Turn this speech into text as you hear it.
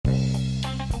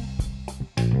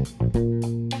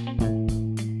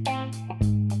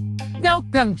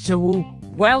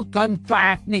Welcome to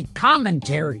Acne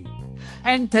Commentary.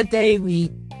 And today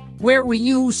where we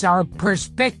use our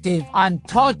perspective on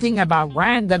talking about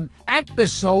random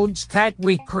episodes that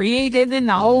we created in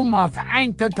the home of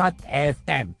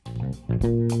Anchor.fm.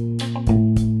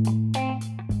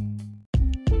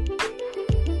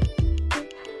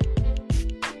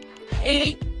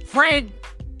 Hey, friend,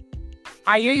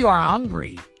 I hear you are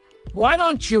hungry. Why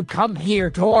don't you come here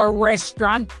to our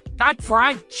restaurant? Got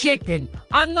fried chicken.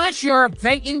 Unless you're a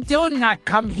vegan, do not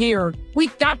come here. We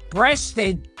got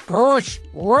breasted, brushed,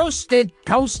 roasted,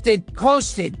 toasted,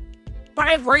 coasted.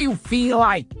 Whatever you feel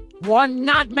like. One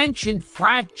not mentioned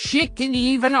fried chicken,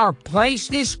 even our place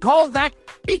is called that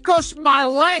because my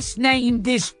last name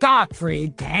is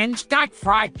Gottfried, hence got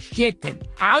fried chicken.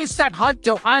 How's that hard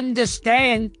to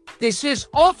understand? This is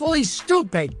awfully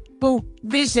stupid. Boo,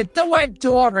 visit the web to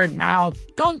order now.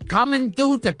 Don't come and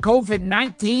do the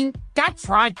COVID-19. Got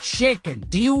fried chicken.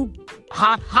 Do you?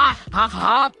 Ha ha ha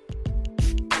ha.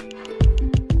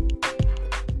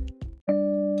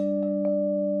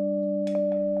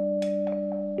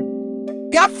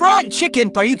 Got fried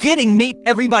chicken? Are you kidding me?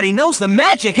 Everybody knows the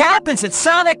magic happens at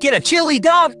Sonic. Get a chili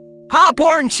dog,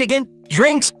 popcorn chicken,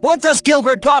 drinks. What does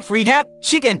Gilbert Gottfried have?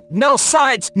 Chicken, no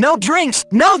sides, no drinks,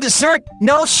 no dessert,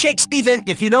 no shakes. Even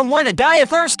if you don't want to die of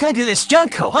thirst, come to this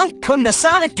Junko Hunt. Come to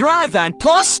Sonic Drive-In.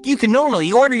 Plus, you can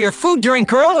normally order your food during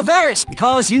coronavirus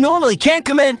because you normally can't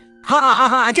come in. Ha ha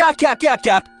ha, got.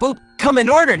 Boop, come and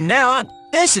order now.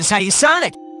 This is how you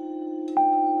Sonic.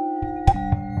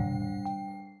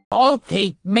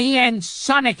 Okay, me and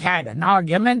Sonic had an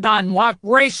argument on what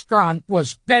restaurant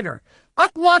was better,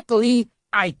 but luckily,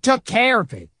 I took care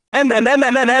of it.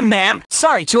 Ma'am,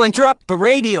 sorry to interrupt the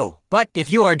radio, but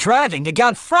if you are driving to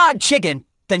get fried chicken,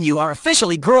 then you are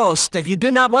officially grossed. If you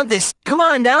do not want this, come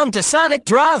on down to Sonic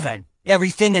Drive-In.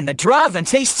 Everything in the drive-in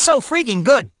tastes so freaking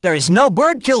good. There is no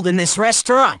bird killed in this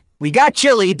restaurant. We got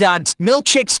chili dogs,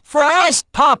 milkshakes, fries,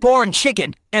 popcorn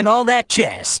chicken, and all that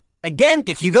jazz. Again,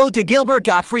 if you go to Gilbert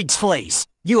Gottfried's place,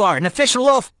 you are an official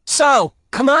off, so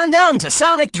come on down to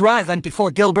Sonic Drive-In before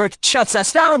Gilbert shuts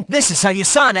us down. This is how you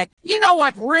Sonic. You know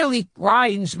what really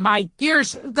grinds my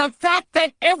gears? The fact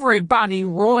that everybody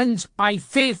ruins my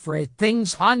favorite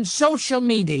things on social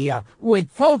media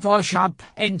with Photoshop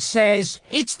and says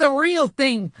it's the real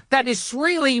thing that is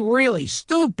really, really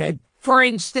stupid. For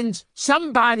instance,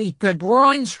 somebody could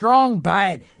ruin strong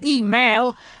bad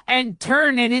email and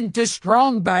turn it into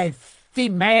strong bad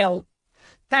female.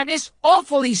 That is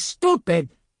awfully stupid.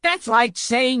 That's like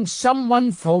saying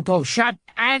someone photoshopped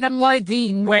Adam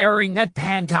Levine wearing a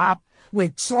tank top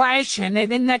with slash in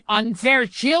it in that unfair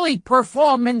chili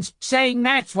performance, saying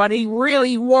that's what he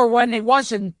really wore when it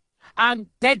wasn't. I'm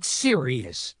dead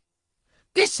serious.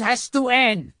 This has to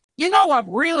end. You know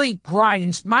what really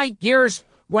grinds my gears?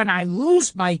 When I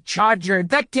lose my charger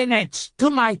that connects to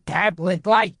my tablet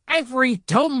like every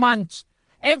 2 months,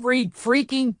 every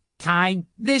freaking time.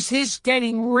 This is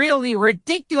getting really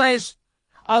ridiculous.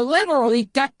 I literally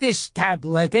got this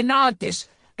tablet in August,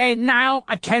 and now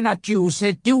I cannot use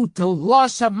it due to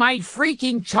loss of my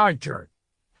freaking charger.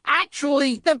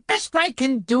 Actually, the best I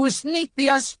can do is sneak the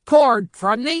US cord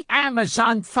from the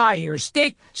Amazon Fire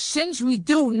Stick, since we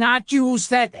do not use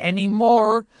that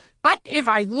anymore. But if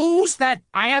I lose that,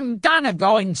 I am gonna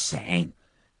go insane.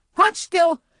 But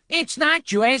still, it's not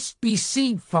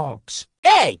USB-C, folks.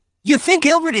 Hey, you think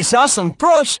Gilbert is awesome,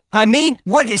 bros? I mean,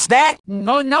 what is that?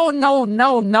 No, yuck.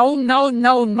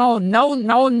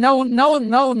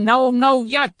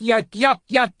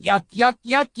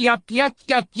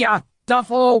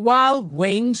 Duffalo Wild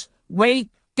Wings. Wait,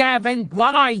 Gavin,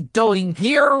 what are you doing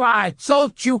here? I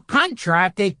thought you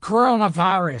contracted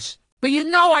coronavirus. But you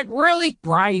know what really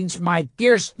grinds my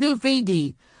gears,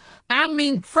 DVD? I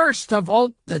mean, first of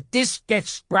all, the disc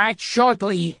gets scratched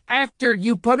shortly after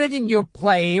you put it in your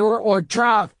player or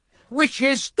drive, which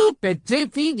is stupid.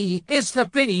 DVD is the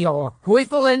video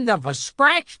equivalent of a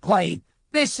scratch plate.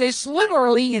 This is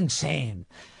literally insane.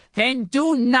 And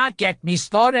do not get me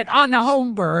started on a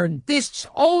home burn. This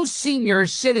old senior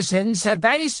citizen said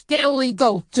that is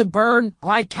illegal to burn,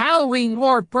 like Halloween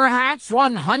or perhaps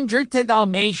 100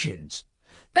 Dalmatians.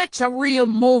 That's a real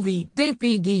movie.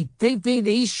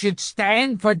 DVD should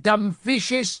stand for Dumb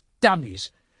Vicious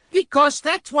Dummies. Because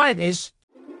that's what it is.